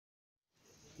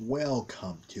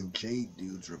Welcome to J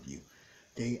Dude's Review.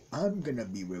 Today I'm gonna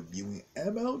be reviewing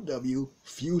MLW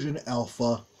Fusion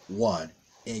Alpha 1,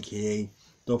 aka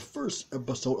the first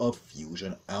episode of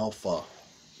Fusion Alpha.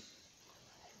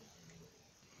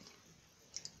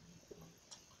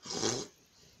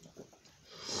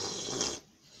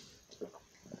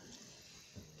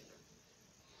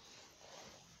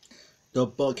 The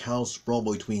Bughouse brawl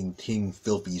between Team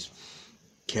Filthy's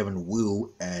Kevin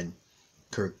Wu and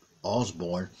Kirk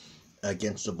Osborne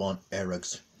against the Von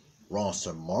Erichs Ross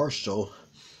and Marshall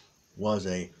was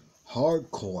a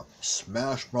hardcore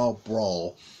smash mouth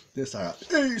brawl this time at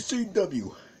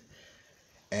ACW,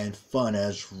 and fun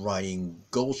as riding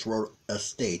Ghost Road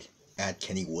Estate at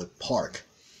Kennywood Park.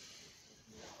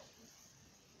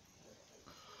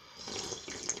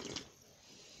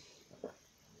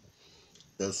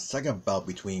 The second bout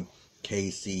between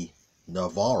KC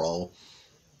Navarro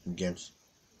against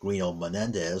Grino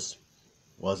Menendez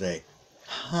was a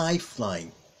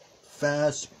high-flying,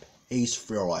 fast-paced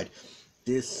fair ride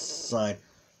this side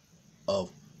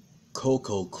of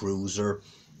Coco Cruiser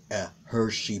at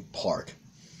Hershey Park,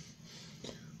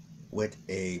 with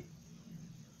a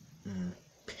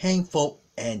painful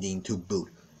ending to boot.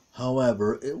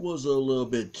 However, it was a little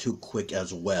bit too quick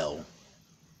as well.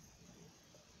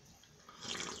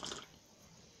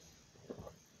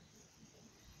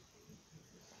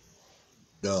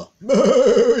 The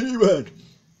main event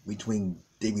between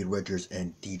David Richards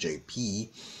and DJP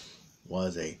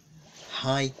was a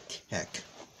high-tech,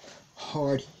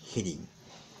 hard-hitting,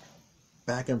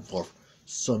 back-and-forth,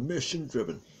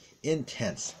 submission-driven,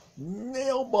 intense,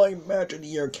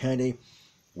 nail-by-match-of-the-year candidate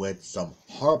with some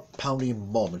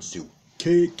heart-pounding moments to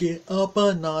kick it up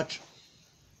a notch.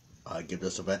 I give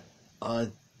this event a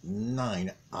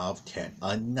 9 out of 10.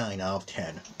 A 9 out of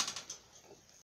 10.